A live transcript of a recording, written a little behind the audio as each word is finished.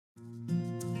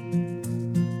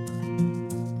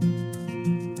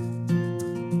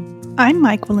I'm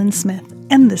Michaelyn Smith,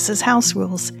 and this is House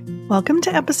Rules. Welcome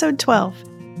to episode 12.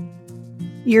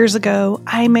 Years ago,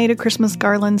 I made a Christmas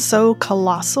garland so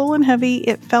colossal and heavy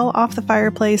it fell off the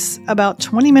fireplace about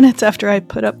 20 minutes after I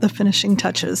put up the finishing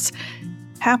touches.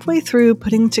 Halfway through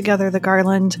putting together the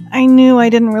garland, I knew I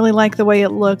didn't really like the way it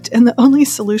looked, and the only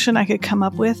solution I could come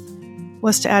up with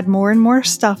was to add more and more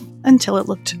stuff until it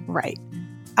looked right.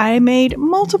 I made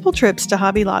multiple trips to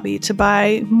Hobby Lobby to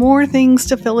buy more things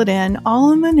to fill it in,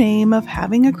 all in the name of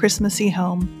having a Christmassy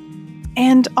home.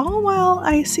 And all while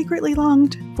I secretly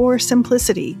longed for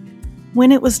simplicity.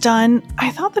 When it was done,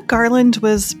 I thought the garland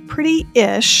was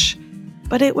pretty-ish,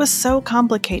 but it was so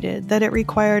complicated that it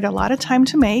required a lot of time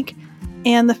to make,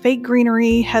 and the fake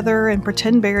greenery, heather, and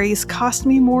pretend berries cost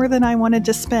me more than I wanted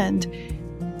to spend.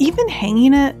 Even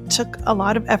hanging it took a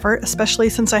lot of effort, especially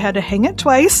since I had to hang it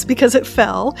twice because it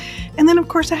fell. And then, of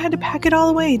course, I had to pack it all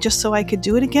away just so I could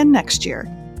do it again next year.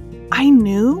 I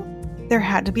knew there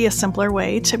had to be a simpler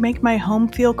way to make my home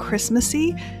feel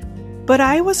Christmassy, but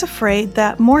I was afraid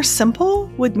that more simple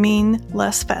would mean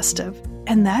less festive.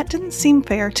 And that didn't seem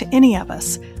fair to any of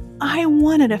us. I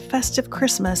wanted a festive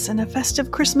Christmas and a festive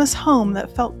Christmas home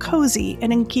that felt cozy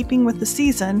and in keeping with the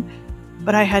season,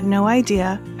 but I had no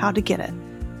idea how to get it.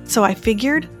 So I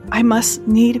figured I must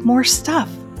need more stuff.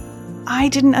 I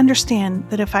didn't understand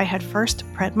that if I had first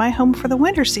prepped my home for the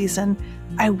winter season,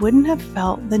 I wouldn't have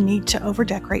felt the need to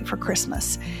overdecorate for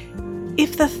Christmas.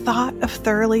 If the thought of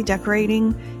thoroughly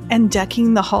decorating and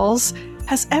decking the halls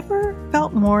has ever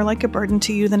felt more like a burden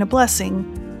to you than a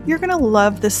blessing, you're going to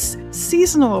love this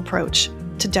seasonal approach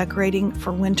to decorating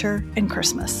for winter and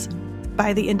Christmas.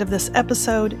 By the end of this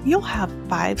episode, you'll have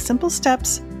 5 simple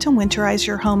steps to winterize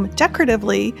your home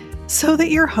decoratively so that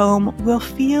your home will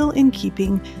feel in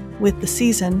keeping with the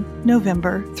season,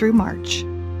 November through March.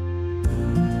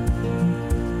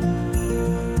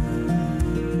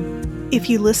 If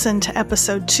you listened to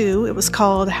episode 2, it was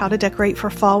called How to Decorate for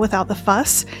Fall Without the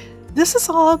Fuss. This is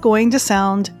all going to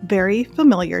sound very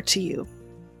familiar to you.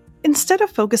 Instead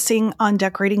of focusing on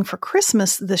decorating for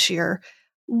Christmas this year,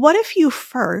 what if you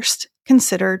first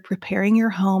considered preparing your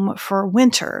home for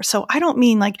winter? So I don't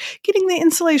mean like getting the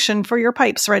insulation for your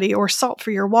pipes ready or salt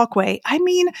for your walkway. I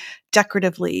mean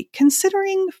decoratively,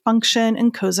 considering function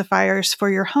and cozifiers for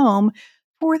your home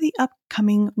for the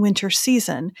upcoming winter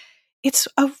season. It's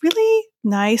a really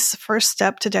nice first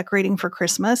step to decorating for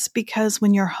Christmas because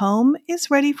when your home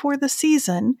is ready for the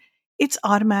season, it's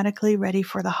automatically ready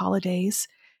for the holidays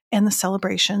and the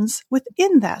celebrations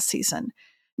within that season.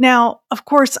 Now, of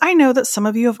course, I know that some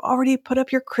of you have already put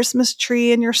up your Christmas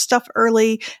tree and your stuff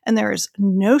early, and there is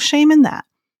no shame in that.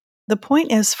 The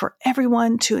point is for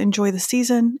everyone to enjoy the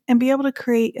season and be able to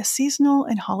create a seasonal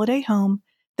and holiday home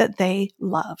that they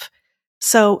love.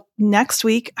 So next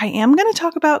week, I am going to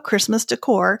talk about Christmas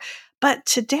decor, but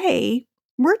today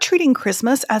we're treating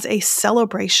Christmas as a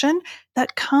celebration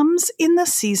that comes in the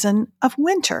season of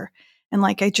winter. And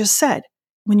like I just said,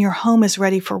 when your home is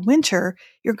ready for winter,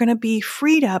 you're going to be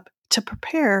freed up to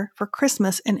prepare for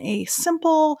Christmas in a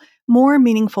simple, more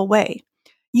meaningful way.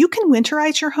 You can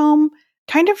winterize your home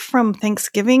kind of from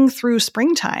Thanksgiving through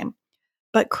springtime,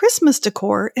 but Christmas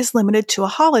decor is limited to a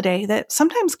holiday that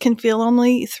sometimes can feel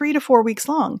only 3 to 4 weeks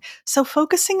long. So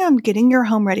focusing on getting your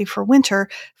home ready for winter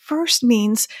first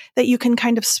means that you can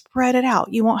kind of spread it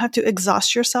out. You won't have to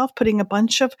exhaust yourself putting a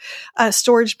bunch of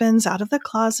storage bins out of the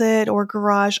closet or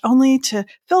garage only to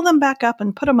fill them back up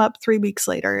and put them up 3 weeks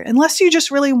later, unless you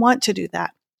just really want to do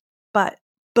that. But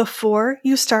before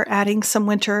you start adding some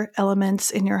winter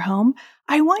elements in your home,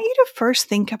 I want you to first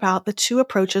think about the 2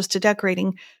 approaches to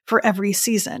decorating for every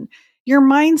season. Your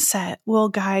mindset will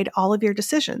guide all of your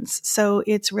decisions. So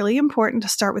it's really important to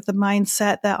start with the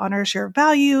mindset that honors your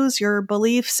values, your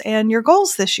beliefs, and your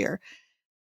goals this year.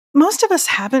 Most of us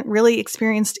haven't really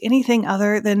experienced anything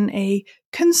other than a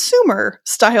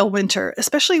consumer-style winter,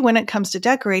 especially when it comes to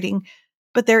decorating,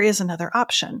 but there is another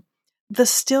option. The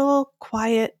still,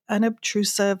 quiet,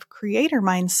 unobtrusive creator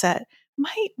mindset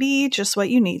might be just what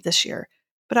you need this year,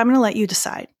 but I'm going to let you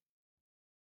decide.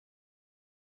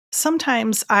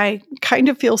 Sometimes I kind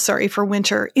of feel sorry for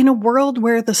winter in a world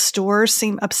where the stores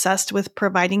seem obsessed with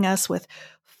providing us with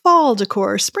fall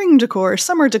decor, spring decor,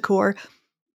 summer decor.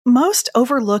 Most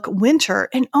overlook winter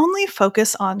and only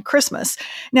focus on Christmas.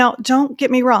 Now, don't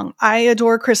get me wrong. I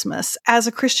adore Christmas. As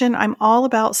a Christian, I'm all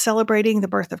about celebrating the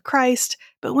birth of Christ.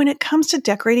 But when it comes to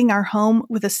decorating our home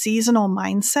with a seasonal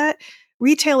mindset,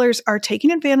 retailers are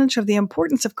taking advantage of the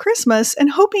importance of Christmas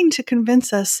and hoping to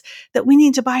convince us that we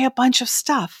need to buy a bunch of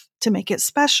stuff to make it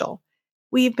special.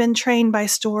 We've been trained by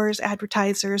stores,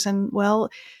 advertisers, and,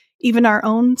 well, even our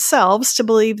own selves to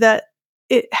believe that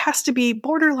it has to be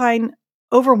borderline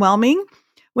overwhelming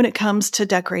when it comes to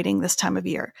decorating this time of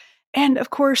year. And of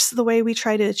course, the way we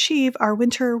try to achieve our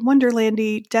winter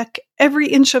wonderlandy deck every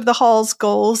inch of the halls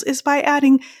goals is by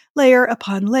adding layer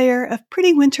upon layer of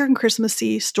pretty winter and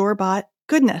Christmassy store-bought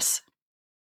goodness.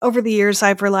 Over the years,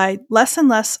 I've relied less and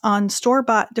less on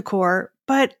store-bought decor,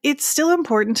 but it's still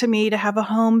important to me to have a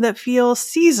home that feels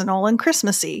seasonal and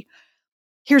Christmassy.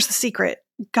 Here's the secret.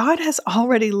 God has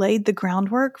already laid the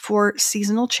groundwork for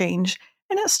seasonal change,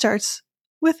 and it starts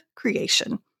with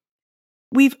creation.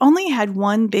 We've only had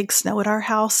one big snow at our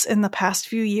house in the past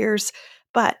few years,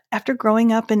 but after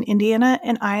growing up in Indiana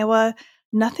and Iowa,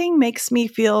 nothing makes me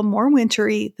feel more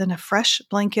wintry than a fresh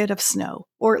blanket of snow,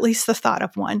 or at least the thought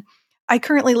of one. I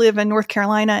currently live in North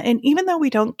Carolina, and even though we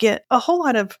don't get a whole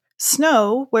lot of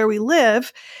snow where we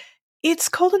live, it's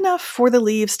cold enough for the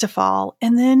leaves to fall,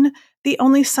 and then the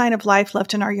only sign of life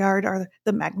left in our yard are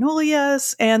the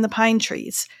magnolias and the pine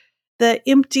trees. The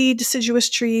empty deciduous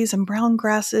trees and brown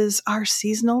grasses are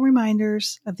seasonal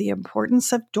reminders of the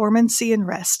importance of dormancy and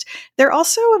rest. They're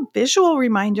also a visual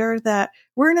reminder that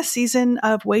we're in a season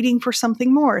of waiting for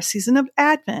something more, a season of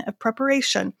Advent, of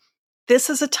preparation. This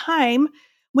is a time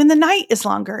when the night is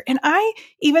longer. And I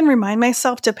even remind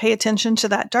myself to pay attention to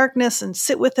that darkness and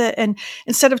sit with it. And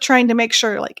instead of trying to make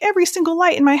sure like every single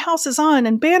light in my house is on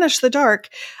and banish the dark,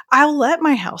 I'll let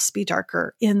my house be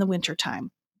darker in the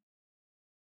wintertime.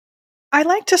 I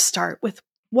like to start with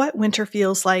what winter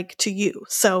feels like to you.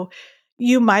 So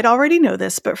you might already know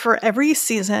this, but for every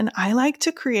season, I like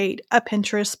to create a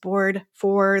Pinterest board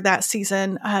for that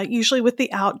season, usually with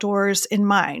the outdoors in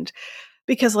mind.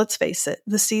 Because let's face it,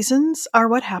 the seasons are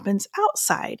what happens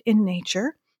outside in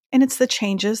nature, and it's the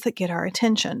changes that get our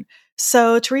attention.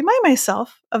 So to remind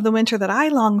myself of the winter that I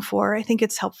long for, I think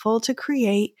it's helpful to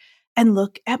create and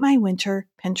look at my winter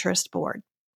Pinterest board.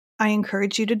 I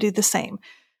encourage you to do the same.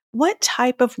 What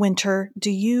type of winter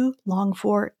do you long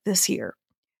for this year?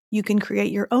 You can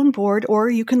create your own board, or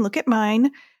you can look at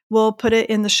mine. We'll put it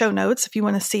in the show notes if you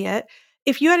want to see it.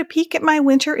 If you had a peek at my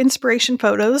winter inspiration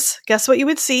photos, guess what you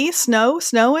would see? Snow,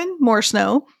 snow, and more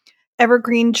snow.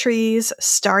 Evergreen trees,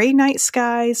 starry night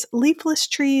skies, leafless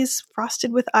trees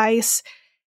frosted with ice.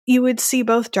 You would see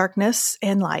both darkness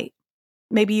and light.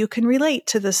 Maybe you can relate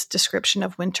to this description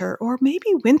of winter, or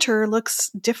maybe winter looks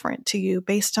different to you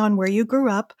based on where you grew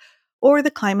up or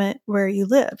the climate where you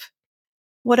live.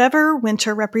 Whatever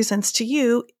winter represents to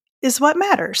you is what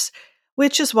matters,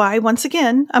 which is why, once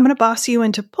again, I'm going to boss you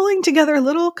into pulling together a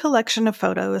little collection of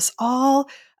photos, all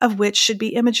of which should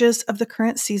be images of the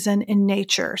current season in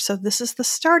nature. So this is the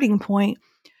starting point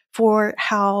for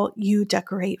how you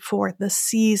decorate for the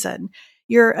season.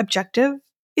 Your objective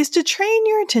is to train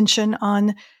your attention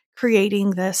on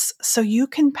creating this so you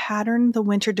can pattern the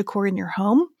winter decor in your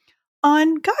home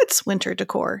on God's winter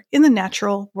decor in the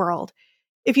natural world.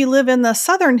 If you live in the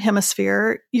southern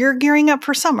hemisphere, you're gearing up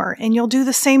for summer and you'll do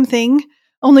the same thing,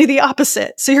 only the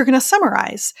opposite. So you're going to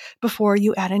summarize before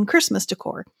you add in Christmas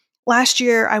decor. Last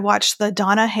year, I watched the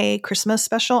Donna Hay Christmas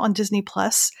special on Disney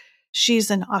Plus.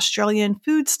 She's an Australian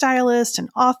food stylist and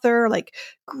author, like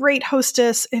great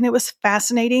hostess. And it was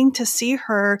fascinating to see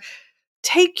her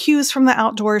take cues from the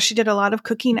outdoors. She did a lot of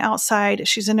cooking outside.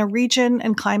 She's in a region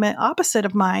and climate opposite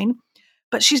of mine,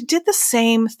 but she did the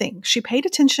same thing. She paid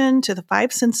attention to the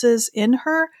five senses in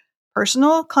her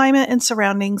personal climate and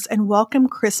surroundings and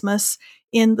welcomed Christmas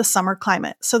in the summer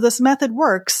climate. So this method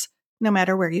works no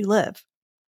matter where you live.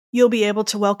 You'll be able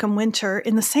to welcome winter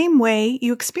in the same way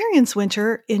you experience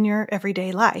winter in your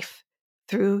everyday life,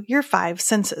 through your five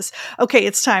senses. Okay,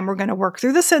 it's time. We're going to work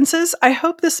through the senses. I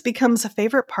hope this becomes a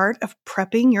favorite part of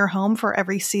prepping your home for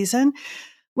every season.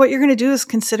 What you're going to do is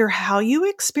consider how you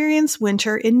experience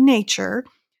winter in nature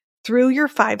through your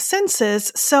five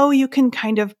senses so you can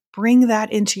kind of bring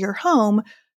that into your home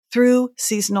through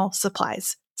seasonal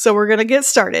supplies. So we're going to get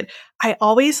started. I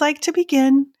always like to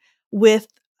begin with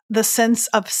the sense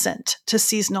of scent to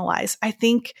seasonalize. I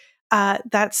think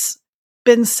that's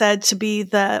been said to be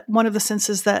one of the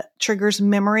senses that triggers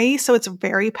memory. So it's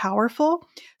very powerful.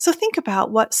 So think about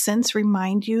what scents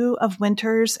remind you of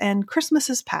winters and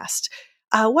Christmases past.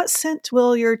 What scent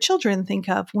will your children think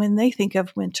of when they think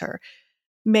of winter?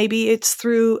 Maybe it's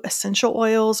through essential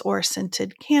oils or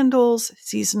scented candles,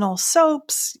 seasonal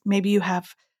soaps. Maybe you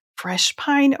have fresh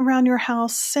pine around your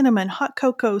house, cinnamon, hot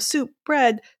cocoa, soup,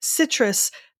 bread,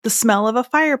 citrus. The smell of a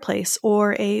fireplace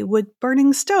or a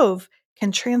wood-burning stove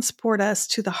can transport us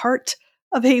to the heart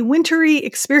of a wintry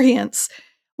experience.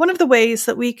 One of the ways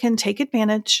that we can take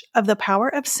advantage of the power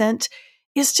of scent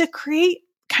is to create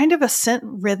kind of a scent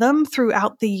rhythm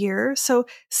throughout the year. So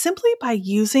simply by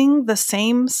using the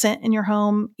same scent in your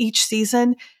home each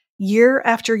season, year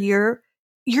after year,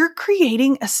 you're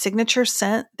creating a signature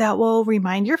scent that will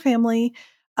remind your family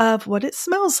of what it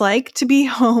smells like to be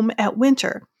home at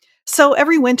winter. So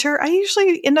every winter, I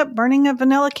usually end up burning a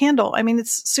vanilla candle. I mean,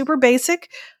 it's super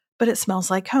basic, but it smells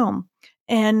like home.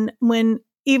 And when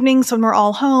evenings when we're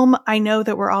all home, I know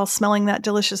that we're all smelling that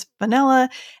delicious vanilla.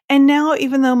 And now,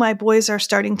 even though my boys are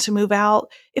starting to move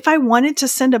out, if I wanted to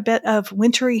send a bit of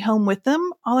wintry home with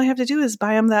them, all I have to do is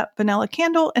buy them that vanilla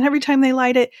candle. And every time they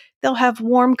light it, they'll have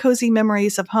warm, cozy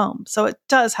memories of home. So it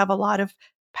does have a lot of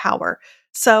power.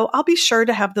 So I'll be sure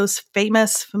to have those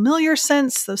famous familiar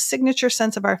scents, those signature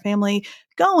scents of our family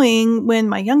going when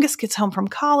my youngest gets home from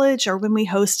college or when we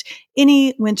host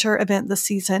any winter event this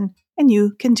season. And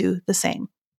you can do the same.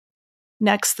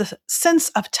 Next, the sense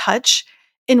of touch.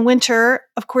 In winter,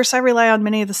 of course, I rely on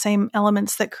many of the same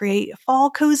elements that create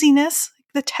fall coziness,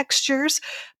 the textures,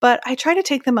 but I try to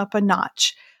take them up a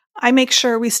notch. I make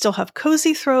sure we still have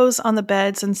cozy throws on the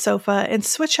beds and sofa and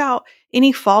switch out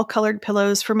any fall colored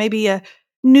pillows for maybe a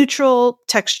neutral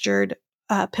textured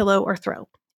pillow or throw.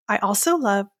 I also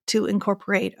love to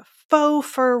incorporate a faux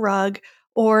fur rug,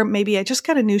 or maybe I just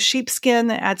got a new sheepskin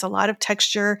that adds a lot of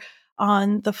texture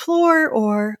on the floor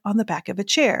or on the back of a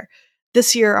chair.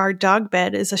 This year, our dog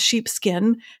bed is a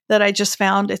sheepskin that I just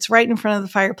found. It's right in front of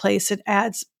the fireplace. It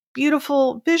adds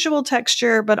beautiful visual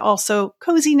texture, but also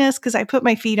coziness because I put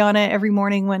my feet on it every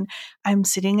morning when I'm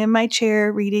sitting in my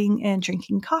chair reading and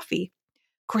drinking coffee.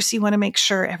 Of course, you want to make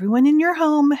sure everyone in your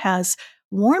home has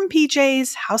warm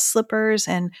PJs, house slippers,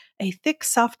 and a thick,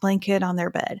 soft blanket on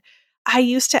their bed. I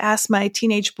used to ask my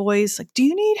teenage boys, like, do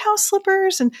you need house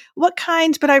slippers and what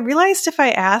kind? But I realized if I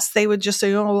asked, they would just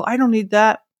say, oh, I don't need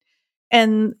that.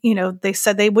 And, they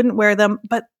said they wouldn't wear them.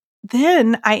 But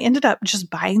then I ended up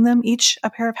just buying them each a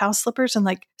pair of house slippers and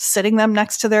like sitting them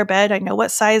next to their bed. I know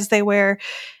what size they wear.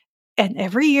 And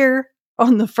every year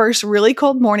on the first really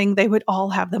cold morning, they would all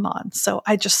have them on. So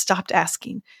I just stopped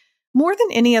asking. More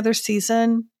than any other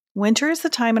season, winter is the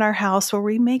time in our house where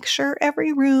we make sure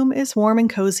every room is warm and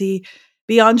cozy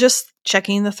beyond just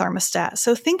checking the thermostat.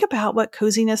 So think about what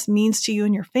coziness means to you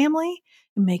and your family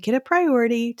and make it a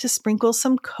priority to sprinkle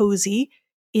some cozy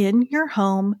in your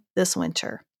home this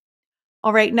winter.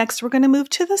 All right, next we're going to move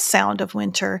to the sound of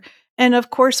winter. And of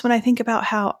course, when I think about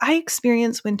how I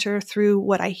experience winter through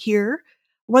what I hear,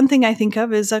 one thing I think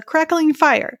of is a crackling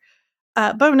fire.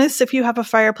 Bonus, if you have a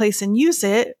fireplace and use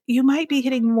it, you might be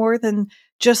hitting more than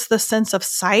just the sense of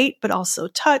sight, but also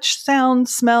touch, sound,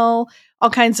 smell, all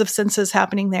kinds of senses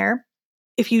happening there.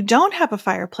 If you don't have a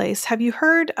fireplace, have you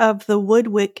heard of the wood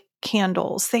wick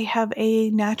candles? They have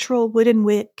a natural wooden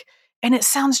wick, and it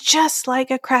sounds just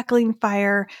like a crackling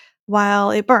fire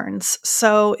while it burns.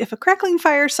 So if a crackling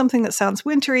fire is something that sounds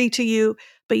wintry to you,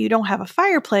 but you don't have a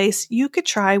fireplace, you could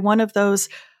try one of those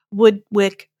wood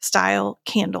wick style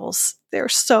candles. They're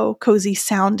so cozy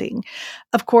sounding.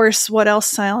 Of course, what else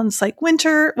sounds like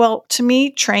winter? Well, to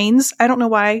me, trains. I don't know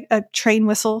why a train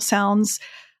whistle sounds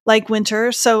like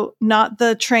winter. So not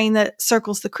the train that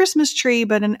circles the Christmas tree,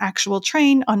 but an actual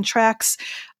train on tracks.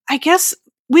 I guess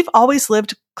we've always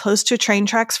lived close to train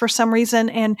tracks for some reason.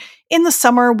 And in the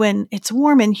summer, when it's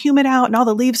warm and humid out and all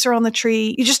the leaves are on the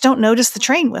tree, you just don't notice the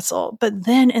train whistle. But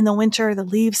then in the winter, the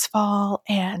leaves fall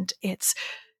and it's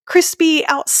crispy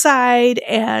outside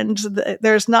and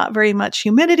there's not very much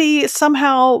humidity.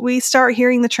 Somehow we start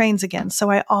hearing the trains again. So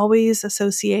I always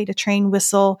associate a train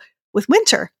whistle with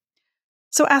winter.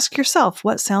 So ask yourself,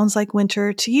 what sounds like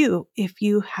winter to you? If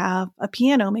you have a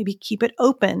piano, maybe keep it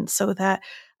open so that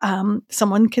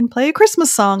someone can play a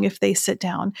Christmas song if they sit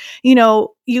down.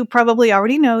 You probably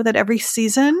already know that every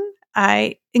season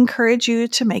I encourage you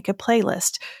to make a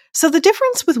playlist. So the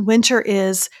difference with winter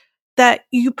is that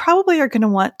you probably are going to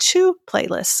want two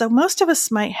playlists. So most of us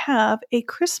might have a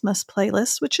Christmas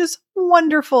playlist, which is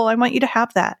wonderful. I want you to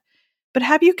have that. But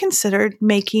have you considered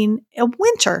making a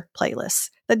winter playlist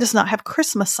that does not have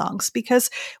Christmas songs? Because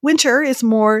winter is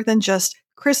more than just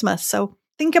Christmas. So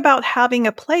think about having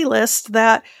a playlist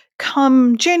that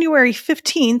come January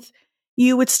 15th,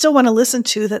 you would still want to listen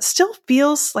to that still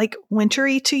feels like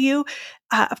wintry to you.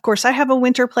 Of course, I have a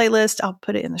winter playlist. I'll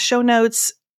put it in the show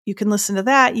notes. You can listen to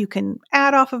that. You can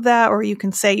add off of that, or you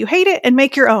can say you hate it and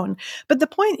make your own. But the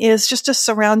point is just to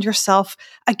surround yourself,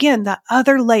 again, that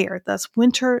other layer, those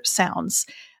winter sounds.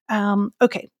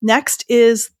 Okay, next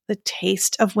is the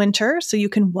taste of winter. So you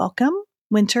can welcome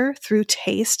winter through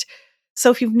taste.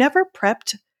 So if you've never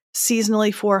prepped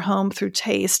seasonally for home through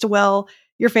taste, well,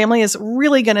 your family is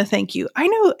really going to thank you. I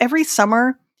know every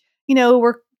summer,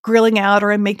 we're grilling out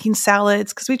or I'm making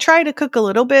salads, because we try to cook a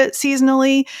little bit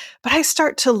seasonally, but I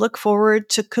start to look forward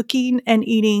to cooking and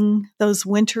eating those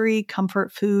wintry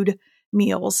comfort food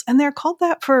meals. And they're called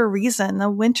that for a reason. The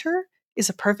winter is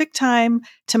a perfect time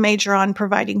to major on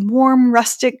providing warm,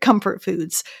 rustic comfort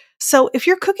foods. So if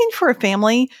you're cooking for a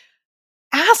family,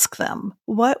 ask them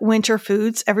what winter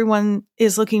foods everyone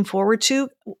is looking forward to.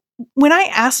 When I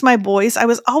asked my boys, I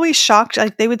was always shocked.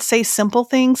 Like, they would say simple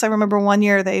things. I remember one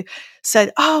year they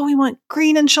said, "Oh, we want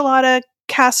green enchilada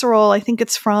casserole." I think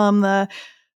it's from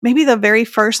maybe the very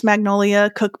first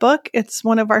Magnolia cookbook. It's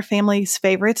one of our family's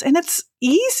favorites, and it's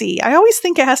easy. I always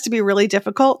think it has to be really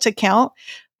difficult to count,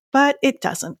 but it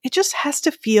doesn't. It just has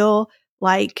to feel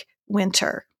like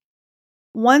winter.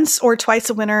 Once or twice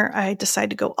a winter, I decide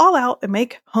to go all out and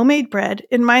make homemade bread.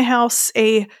 In my house,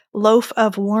 a loaf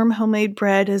of warm homemade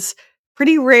bread is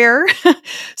pretty rare.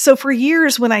 So for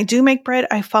years, when I do make bread,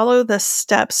 I follow the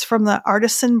steps from the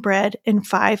Artisan Bread in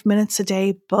 5 Minutes a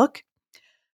Day book.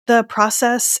 The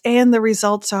process and the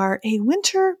results are a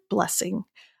winter blessing.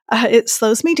 It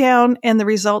slows me down and the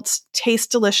results taste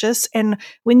delicious. And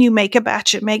when you make a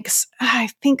batch, it makes, I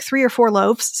think, 3 or 4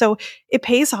 loaves. So it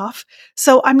pays off.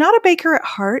 So I'm not a baker at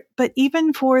heart, but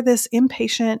even for this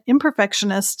impatient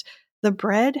imperfectionist, the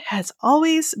bread has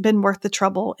always been worth the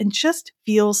trouble and just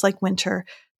feels like winter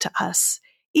to us.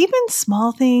 Even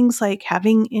small things like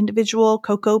having individual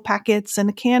cocoa packets and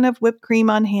a can of whipped cream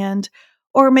on hand,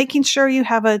 or making sure you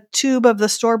have a tube of the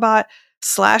store-bought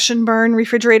slash and burn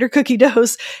refrigerator cookie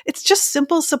doughs. It's just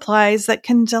simple supplies that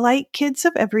can delight kids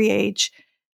of every age.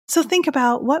 So think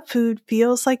about what food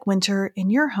feels like winter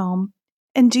in your home,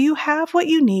 and do you have what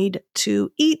you need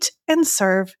to eat and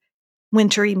serve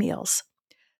wintry meals?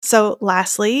 So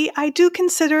lastly, I do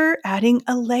consider adding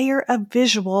a layer of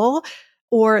visual,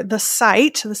 or the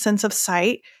sense of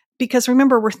sight, because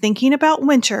remember, we're thinking about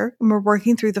winter and we're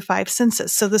working through the 5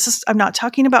 senses. So I'm not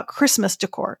talking about Christmas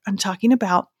decor. I'm talking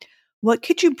about what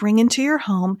could you bring into your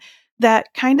home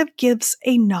that kind of gives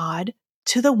a nod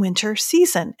to the winter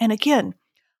season. And again,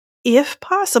 if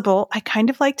possible, I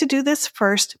kind of like to do this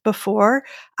first before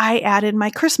I add in my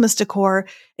Christmas decor.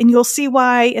 And you'll see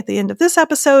why at the end of this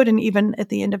episode and even at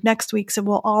the end of next week's, it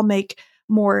will all make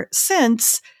more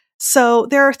sense. So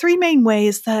there are 3 main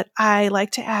ways that I like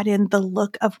to add in the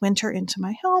look of winter into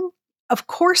my home. Of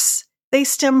course, they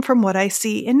stem from what I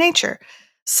see in nature.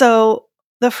 So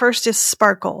the first is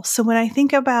sparkle. So when I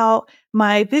think about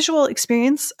my visual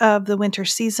experience of the winter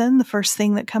season, the first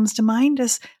thing that comes to mind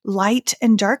is light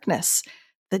and darkness.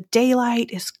 The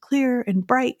daylight is clear and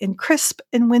bright and crisp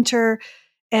in winter,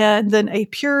 and then a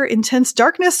pure, intense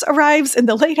darkness arrives in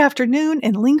the late afternoon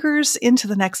and lingers into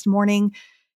the next morning.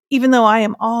 Even though I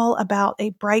am all about a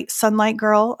bright sunlight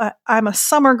girl, I'm a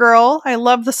summer girl. I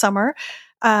love the summer.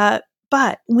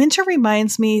 But winter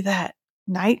reminds me that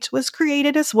night was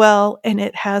created as well, and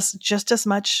it has just as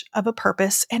much of a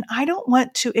purpose. And I don't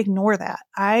want to ignore that.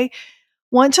 I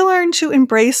want to learn to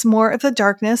embrace more of the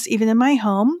darkness, even in my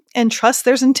home, and trust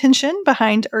there's intention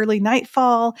behind early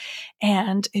nightfall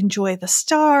and enjoy the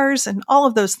stars and all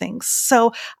of those things.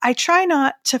 So I try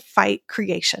not to fight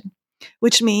creation,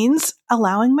 which means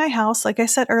allowing my house, like I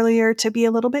said earlier, to be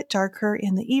a little bit darker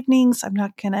in the evenings. I'm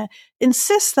not going to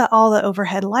insist that all the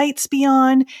overhead lights be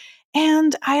on,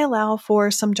 and I allow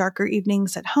for some darker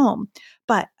evenings at home.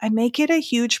 But I make it a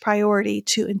huge priority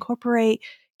to incorporate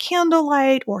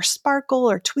candlelight or sparkle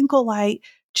or twinkle light,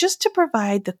 just to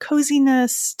provide the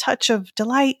coziness, touch of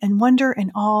delight and wonder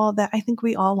and awe that I think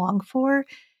we all long for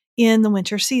in the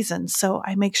winter season. So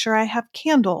I make sure I have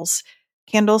candles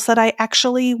that I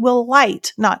actually will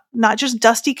light, not just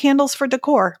dusty candles for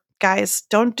decor. Guys,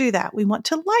 don't do that. We want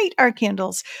to light our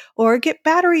candles or get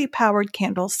battery powered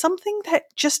candles, something that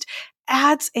just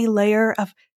adds a layer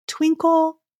of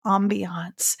twinkle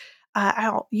ambiance.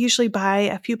 I'll usually buy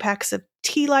a few packs of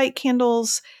tea light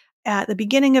candles at the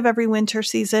beginning of every winter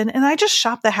season, and I just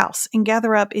shop the house and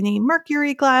gather up any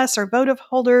mercury glass or votive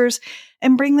holders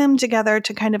and bring them together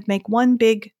to kind of make one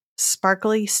big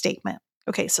sparkly statement.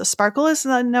 Okay, so sparkle is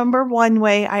the number 1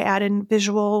 way I add in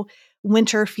visual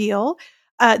winter feel.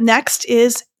 Next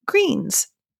is greens.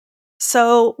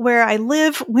 So where I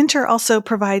live, winter also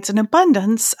provides an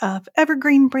abundance of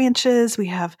evergreen branches. We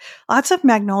have lots of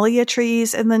magnolia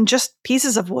trees, and then just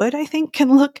pieces of wood, I think,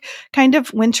 can look kind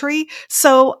of wintry.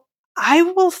 So I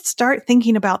will start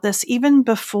thinking about this even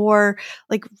before,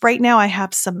 like right now I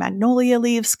have some magnolia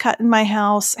leaves cut in my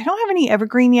house. I don't have any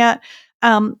evergreen yet.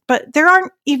 But there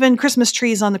aren't even Christmas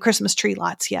trees on the Christmas tree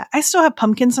lots yet. I still have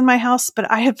pumpkins in my house, but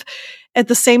I have, at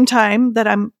the same time that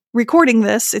I'm recording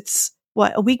this, it's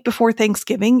a week before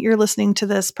Thanksgiving. You're listening to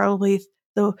this probably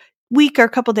the week or a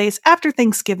couple days after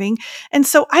Thanksgiving. And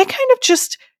so I kind of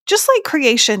just like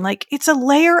creation, like it's a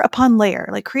layer upon layer.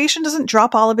 Like creation doesn't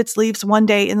drop all of its leaves one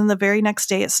day and then the very next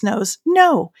day it snows.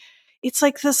 No, it's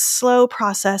like this slow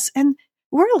process. And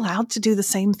we're allowed to do the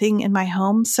same thing in my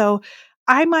home. So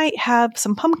I might have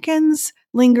some pumpkins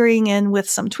lingering in with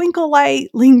some twinkle light,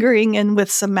 lingering in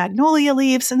with some magnolia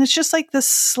leaves. And it's just like this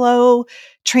slow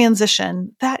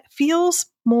transition that feels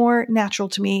more natural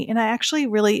to me. And I actually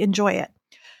really enjoy it.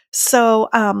 So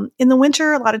in the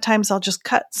winter, a lot of times I'll just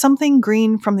cut something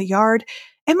green from the yard.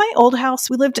 In my old house,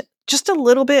 we lived just a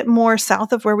little bit more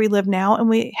south of where we live now, and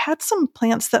we had some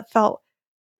plants that felt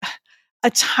a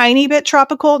tiny bit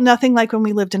tropical, nothing like when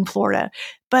we lived in Florida.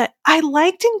 But I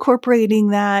liked incorporating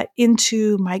that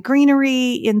into my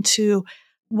greenery, into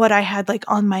what I had like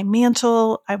on my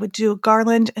mantle. I would do a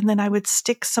garland and then I would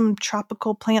stick some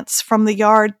tropical plants from the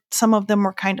yard. Some of them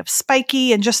were kind of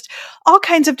spiky and just all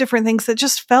kinds of different things that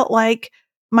just felt like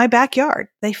my backyard.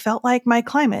 They felt like my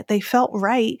climate. They felt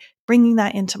right bringing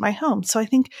that into my home. So I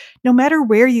think no matter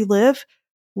where you live,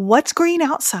 what's green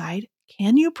outside,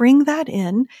 can you bring that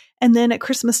in? And then at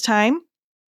Christmas time,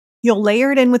 you'll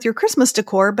layer it in with your Christmas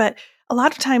decor. But a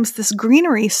lot of times this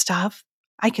greenery stuff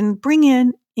I can bring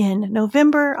in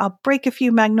November. I'll break a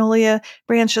few magnolia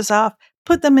branches off,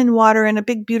 put them in water in a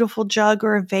big, beautiful jug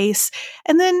or a vase.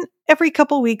 And then every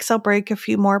couple weeks, I'll break a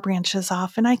few more branches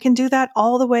off. And I can do that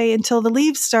all the way until the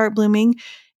leaves start blooming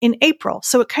in April.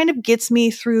 So it kind of gets me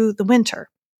through the winter.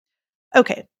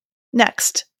 Okay,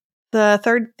 next. The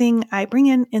third thing I bring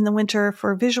in the winter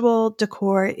for visual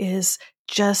decor is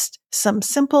just some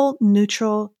simple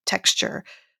neutral texture.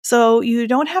 So you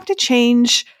don't have to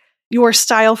change your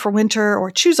style for winter or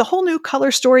choose a whole new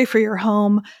color story for your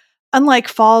home. Unlike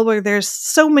fall, where there's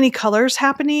so many colors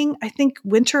happening, I think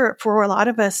winter for a lot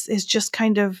of us is just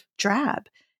kind of drab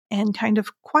and kind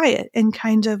of quiet and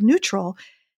kind of neutral.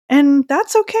 And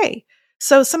that's okay.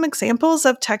 So some examples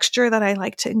of texture that I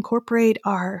like to incorporate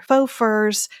are faux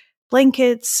furs,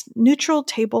 blankets, neutral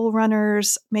table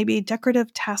runners, maybe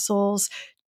decorative tassels,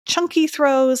 chunky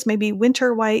throws, maybe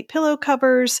winter white pillow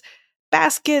covers,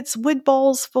 baskets, wood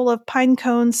bowls full of pine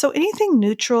cones. So anything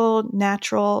neutral,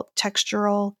 natural,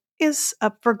 textural is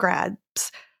up for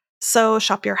grabs. So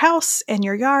shop your house and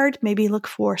your yard. Maybe look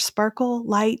for sparkle,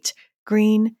 light,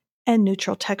 green, and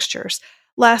neutral textures.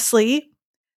 Lastly,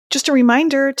 just a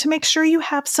reminder to make sure you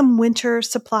have some winter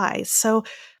supplies. So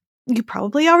you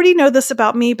probably already know this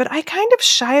about me, but I kind of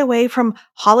shy away from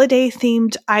holiday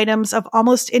themed items of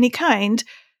almost any kind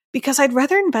because I'd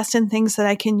rather invest in things that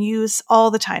I can use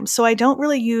all the time. So I don't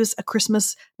really use a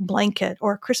Christmas blanket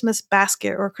or a Christmas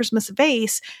basket or a Christmas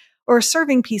vase or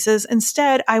serving pieces.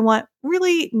 Instead, I want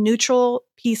really neutral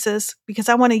pieces because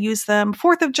I want to use them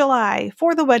 4th of July,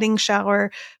 for the wedding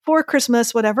shower, for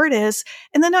Christmas, whatever it is.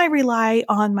 And then I rely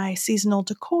on my seasonal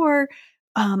decor,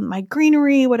 my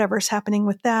greenery, whatever's happening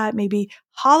with that, maybe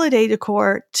holiday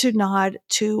decor to nod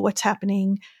to what's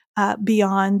happening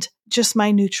beyond just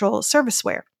my neutral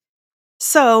serviceware.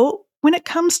 So when it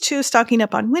comes to stocking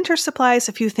up on winter supplies,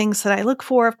 a few things that I look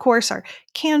for, of course, are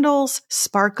candles,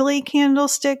 sparkly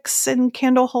candlesticks and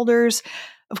candle holders.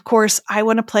 Of course, I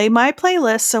want to play my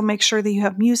playlist, so make sure that you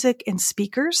have music and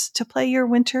speakers to play your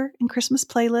winter and Christmas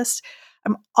playlist.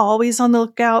 I'm always on the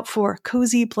lookout for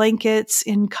cozy blankets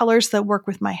in colors that work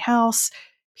with my house,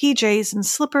 PJs and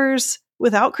slippers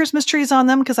without Christmas trees on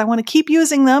them because I want to keep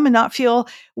using them and not feel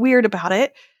weird about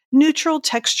it. Neutral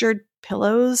textured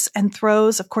pillows and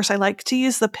throws. Of course, I like to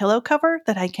use the pillow cover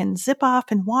that I can zip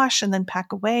off and wash and then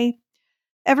pack away.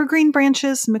 Evergreen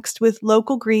branches mixed with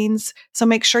local greens. So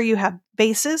make sure you have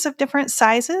vases of different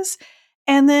sizes.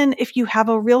 And then if you have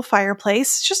a real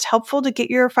fireplace, it's just helpful to get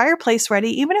your fireplace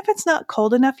ready, even if it's not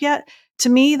cold enough yet. To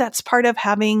me, that's part of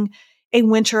having a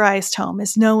winterized home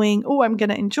is knowing, oh, I'm going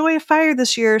to enjoy a fire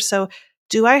this year. So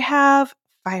do I have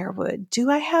firewood? Do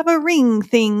I have a ring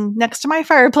thing next to my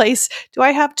fireplace? Do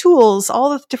I have tools? All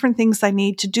the different things I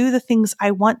need to do the things I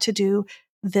want to do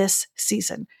this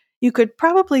season. You could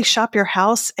probably shop your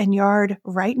house and yard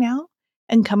right now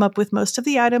and come up with most of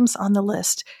the items on the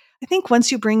list. I think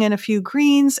once you bring in a few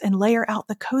greens and layer out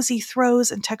the cozy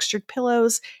throws and textured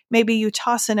pillows, maybe you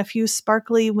toss in a few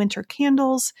sparkly winter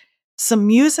candles, some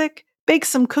music, bake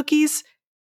some cookies.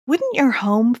 Wouldn't your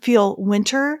home feel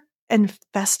winter and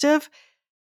festive?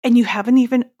 And you haven't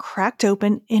even cracked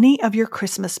open any of your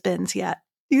Christmas bins yet.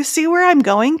 You see where I'm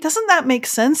going? Doesn't that make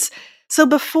sense? So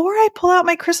before I pull out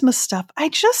my Christmas stuff, I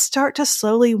just start to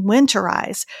slowly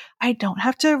winterize. I don't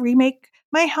have to remake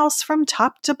my house from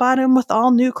top to bottom with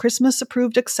all new Christmas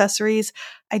approved accessories.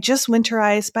 I just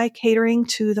winterize by catering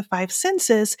to the five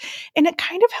senses, and it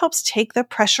kind of helps take the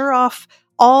pressure off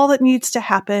all that needs to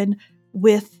happen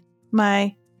with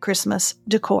my Christmas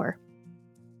decor.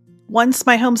 Once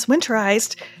my home's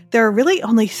winterized, there are really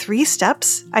only 3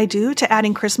 steps I do to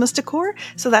adding Christmas decor.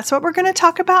 So that's what we're going to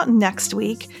talk about next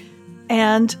week.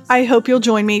 And I hope you'll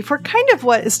join me for kind of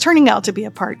what is turning out to be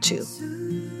a part 2.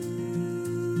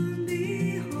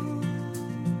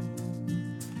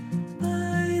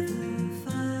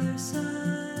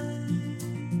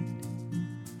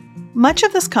 Much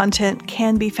of this content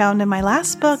can be found in my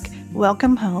last book,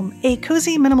 Welcome Home, a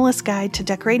cozy minimalist guide to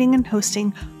decorating and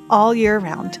hosting all year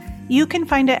round. You can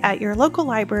find it at your local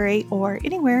library or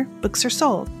anywhere books are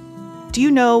sold. Do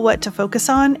you know what to focus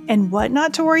on and what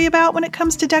not to worry about when it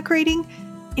comes to decorating?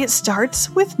 It starts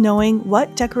with knowing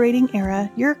what decorating era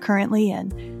you're currently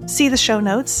in. See the show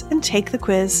notes and take the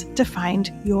quiz to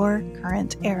find your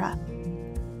current era.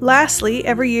 Lastly,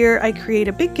 every year I create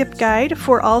a big gift guide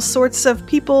for all sorts of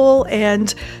people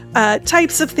and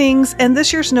types of things, and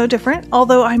this year's no different.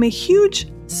 Although I'm a huge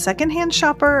secondhand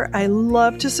shopper, I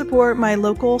love to support my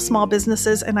local small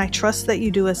businesses, and I trust that you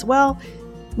do as well.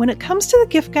 When it comes to the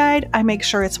gift guide, I make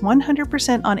sure it's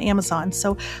 100% on Amazon,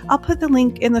 so I'll put the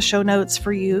link in the show notes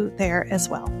for you there as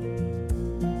well.